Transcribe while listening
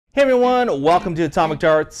Hey everyone, welcome to Atomic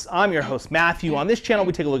Darts. I'm your host Matthew. On this channel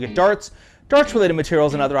we take a look at darts related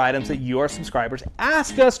materials and other items that your subscribers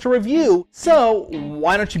ask us to review. So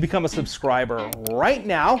why don't you become a subscriber right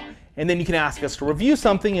now, and then you can ask us to review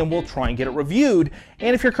something and we'll try and get it reviewed.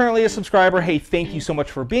 And if you're currently a subscriber, hey, thank you so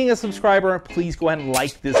much for being a subscriber. Please go ahead and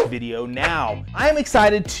like this video now. I am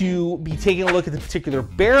excited to be taking a look at the particular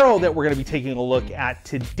barrel that we're going to be taking a look at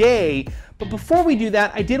today. But before we do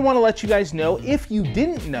that, I did want to let you guys know, if you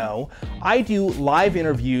didn't know, I do live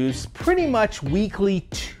interviews pretty much weekly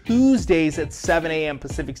Tuesdays at 7 a.m.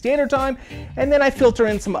 Pacific Standard Time, and then I filter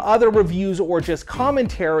in some other reviews or just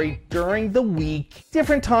commentary during the week,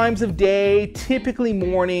 different times of day, typically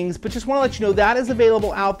mornings, but just want to let you know that is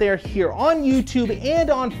available out there here on YouTube and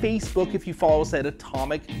on Facebook if you follow us at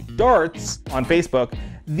Atomic Darts on Facebook.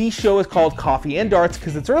 The show is called Coffee and Darts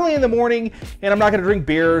because it's early in the morning and I'm not going to drink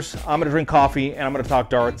beers. I'm going to drink coffee and I'm going to talk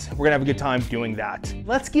darts. We're going to have a good time doing that.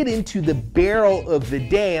 Let's get into the barrel of the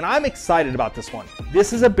day, and I'm excited about this one.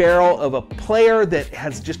 This is a barrel of a player that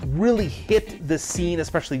has just really hit the scene,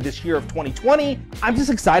 especially this year of 2020. I'm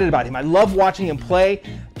just excited about him. I love watching him play.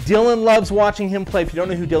 Dylan loves watching him play. If you don't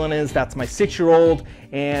know who Dylan is, that's my 6-year-old,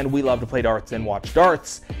 and we love to play darts and watch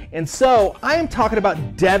darts. And so I am talking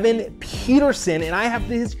about Devon Petersen, and I have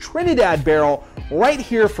his Trinidad barrel right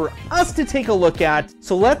here for us to take a look at.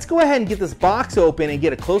 So let's go ahead and get this box open and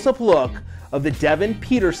get a close-up look of the Devon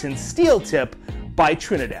Petersen steel tip by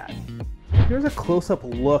Trinidad. Here's a close-up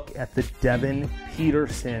look at the Devon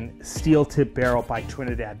Petersen steel tip barrel by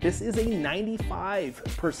Trinidad. This is a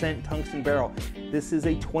 95% tungsten barrel. This is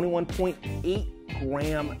a 21.8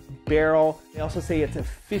 gram barrel. They also say it's a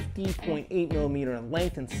 50.8 millimeter in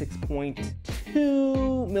length and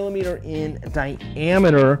 6.2 millimeter in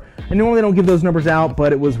diameter. I normally don't give those numbers out,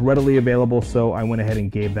 but it was readily available, so I went ahead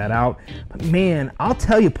and gave that out. But man, I'll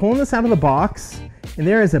tell you, pulling this out of the box, and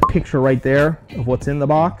there is a picture right there of what's in the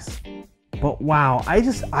box. But wow,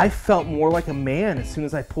 I felt more like a man as soon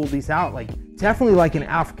as I pulled these out. Like, definitely like an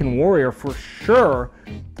African warrior for sure.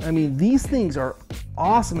 I mean, these things are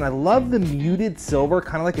awesome, and I love the muted silver,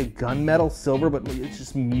 kind of like a gunmetal silver, but it's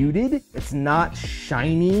just muted. It's not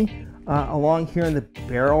shiny along here in the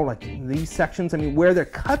barrel, like in these sections. I mean, where their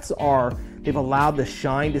cuts are, they've allowed the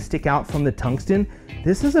shine to stick out from the tungsten.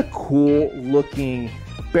 This is a cool looking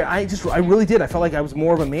barrel. I really did. I felt like I was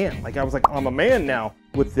more of a man. Like I was like, I'm a man now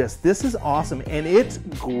with this. This is awesome, and it's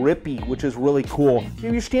grippy, which is really cool. You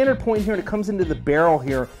have your standard point here, and it comes into the barrel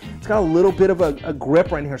here. It's got a little bit of a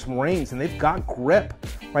grip right here, some rings, and they've got grip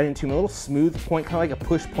right into them. A little smooth point, kind of like a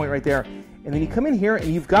push point right there. And then you come in here,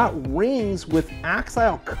 and you've got rings with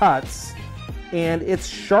axial cuts, and it's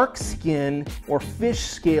shark skin or fish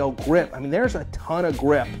scale grip. I mean, there's a ton of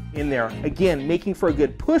grip in there. Again, making for a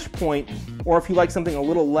good push point, or if you like something a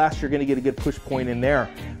little less, you're gonna get a good push point in there.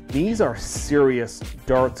 These are serious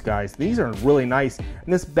darts, guys. These are really nice.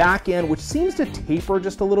 And this back end, which seems to taper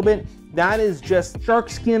just a little bit, that is just shark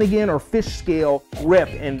skin again, or fish scale grip,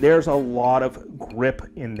 and there's a lot of grip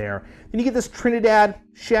in there. Then you get this Trinidad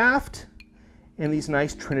shaft and these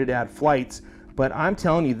nice Trinidad flights. But I'm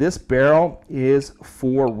telling you, this barrel is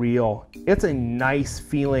for real. It's a nice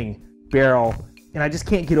feeling barrel. And I just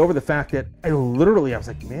can't get over the fact that I was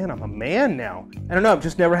like, man, I'm a man now. I don't know, I've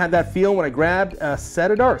just never had that feel when I grabbed a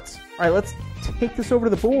set of darts. All right, let's take this over to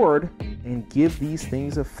the board and give these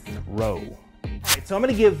things a throw. All right, so I'm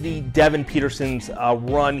gonna give the Devon Petersens a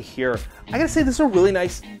run here. I gotta say, this is a really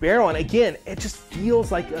nice barrel. And again, it just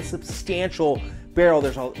feels like a substantial barrel.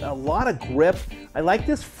 There's a lot of grip. I like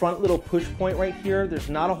this front little push point right here. There's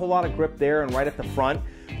not a whole lot of grip there and right at the front,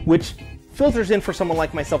 which filters in for someone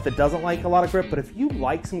like myself that doesn't like a lot of grip. But if you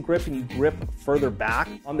like some grip and you grip further back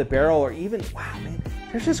on the barrel, or even, wow, man,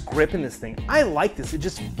 there's just grip in this thing. I like this. It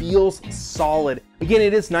just feels solid. Again,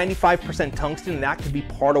 it is 95% tungsten, and that could be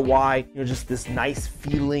part of why, you know, just this nice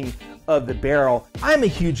feeling of the barrel. I'm a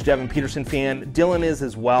huge Devon Petersen fan. Dylan is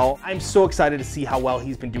as well. I'm so excited to see how well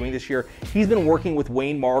he's been doing this year. He's been working with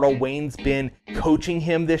Wayne Martle. Wayne's been coaching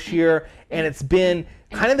him this year, and it's been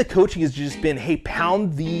kind of, the coaching has just been, hey,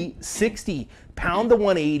 pound the 60, pound the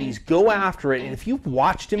 180s, go after it. And if you've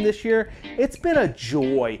watched him this year, it's been a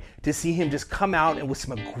joy to see him just come out and with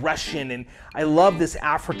some aggression. And I love this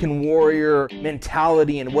African warrior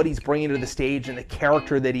mentality and what he's bringing to the stage and the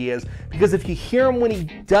character that he is. Because if you hear him when he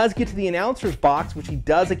does get to the announcer's box, which he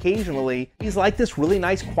does occasionally, he's like this really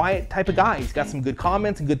nice, quiet type of guy. He's got some good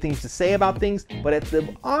comments and good things to say about things. But at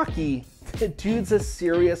the Aki, the dude's a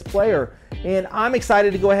serious player. And I'm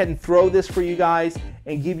excited to go ahead and throw this for you guys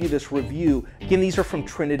and give you this review. Again, these are from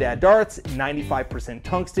Trinidad Darts, 95%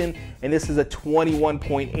 tungsten, and this is a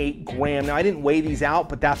 21.8 gram. Now, I didn't weigh these out,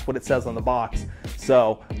 but that's what it says on the box.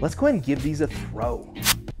 So let's go ahead and give these a throw.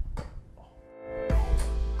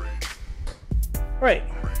 All right,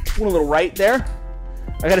 went a little right there.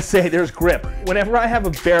 I gotta say, there's grip. Whenever I have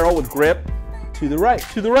a barrel with grip, to the right,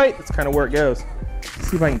 that's kind of where it goes. Let's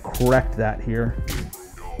see if I can correct that here.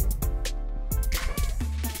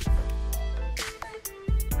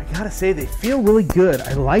 I gotta say, they feel really good.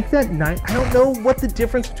 I like that. I don't know what the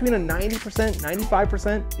difference between a 90%,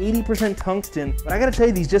 95%, 80% tungsten, but I gotta tell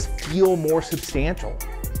you, these just feel more substantial.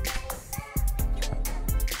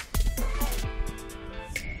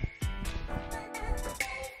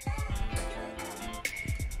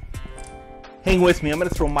 Hang with me, I'm gonna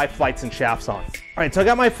throw my flights and shafts on. All right, so I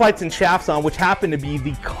got my flights and shafts on, which happen to be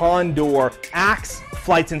the Condor Axe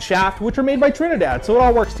flights and shaft, which are made by Trinidad, so it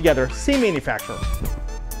all works together, same manufacturer.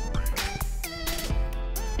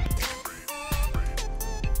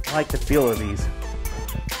 I like the feel of these.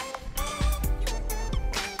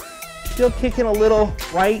 Still kicking a little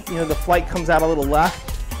right, you know, the flight comes out a little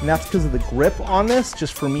left, and that's because of the grip on this.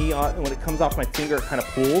 Just for me, when it comes off my finger, it kind of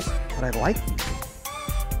pulls, but I like these.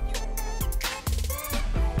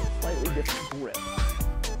 Different grip.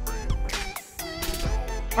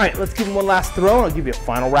 All right, let's give them one last throw and I'll give you a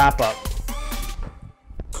final wrap up.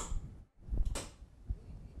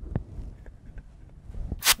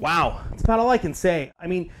 Wow, that's about all I can say. I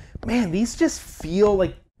mean, man, these just feel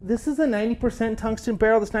like this is a 90% tungsten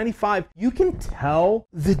barrel, this 95. You can tell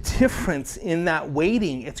the difference in that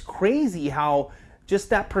weighting. It's crazy how just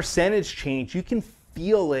that percentage change, you can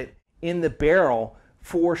feel it in the barrel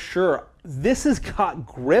for sure. This has got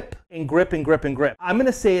grip and grip and grip and grip. I'm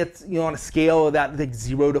gonna say it's, you know, on a scale of that like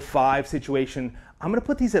 0 to 5 situation, I'm gonna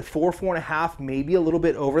put these at 4, 4.5, maybe a little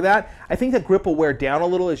bit over that. I think that grip will wear down a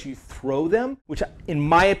little as you throw them, which in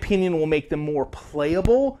my opinion will make them more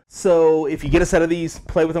playable. So if you get a set of these,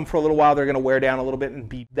 play with them for a little while, they're gonna wear down a little bit and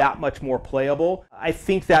be that much more playable. I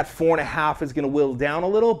think that 4.5 is gonna whittle down a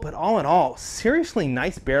little, but all in all, seriously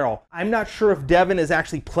nice barrel. I'm not sure if Devon is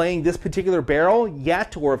actually playing this particular barrel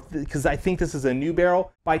yet, or if, because I think this is a new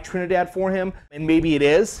barrel by Trinidad for him, and maybe it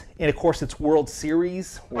is. And of course it's World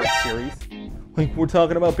Series. Like we're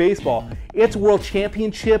talking about baseball. It's World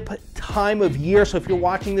Championship time of year, so if you're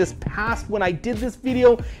watching this past when I did this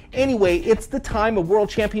video, anyway, it's the time of World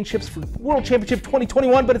Championships for World Championship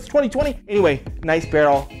 2021, but it's 2020. Anyway, nice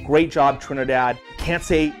barrel, great job Trinidad. Can't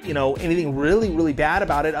say, you know, anything really bad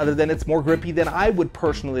about it other than it's more grippy than I would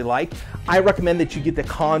personally like. I recommend that you get the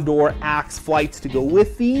Condor Axe flights to go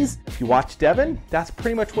with these. If you watch Devon, that's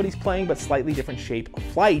pretty much what he's playing, but slightly different shape of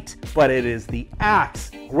flight, but it is the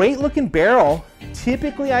Axe. Great looking barrel.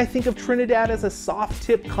 Typically, I think of Trinidad as a soft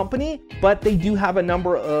tip company, but they do have a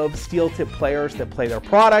number of steel tip players that play their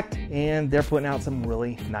product, and they're putting out some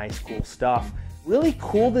really nice, cool stuff. Really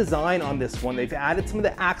cool design on this one. They've added some of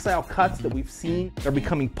the axile cuts that we've seen. They're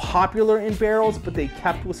becoming popular in barrels, but they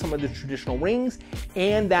kept with some of the traditional rings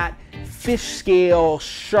and that fish scale,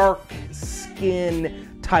 shark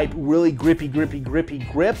skin type, really grippy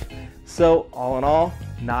grip. So all in all,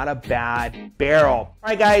 not a bad barrel. All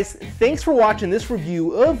right, guys, thanks for watching this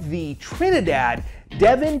review of the Trinidad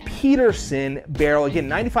Devon Petersen barrel. Again,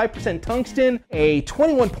 95% tungsten, a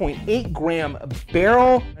 21.8 gram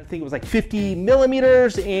barrel. I think it was like 50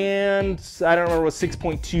 millimeters and I don't remember, it was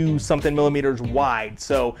 6.2 something millimeters wide.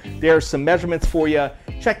 So there's some measurements for you.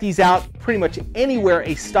 Check these out. Pretty much anywhere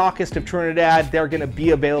a stockist of Trinidad, they're gonna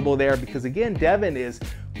be available there because again, Devon is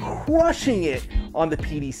crushing it on the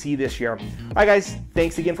PDC this year. All right, guys,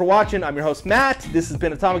 thanks again for watching. I'm your host, Matt. This has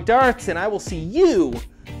been Atomic Darts, and I will see you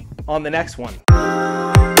on the next one.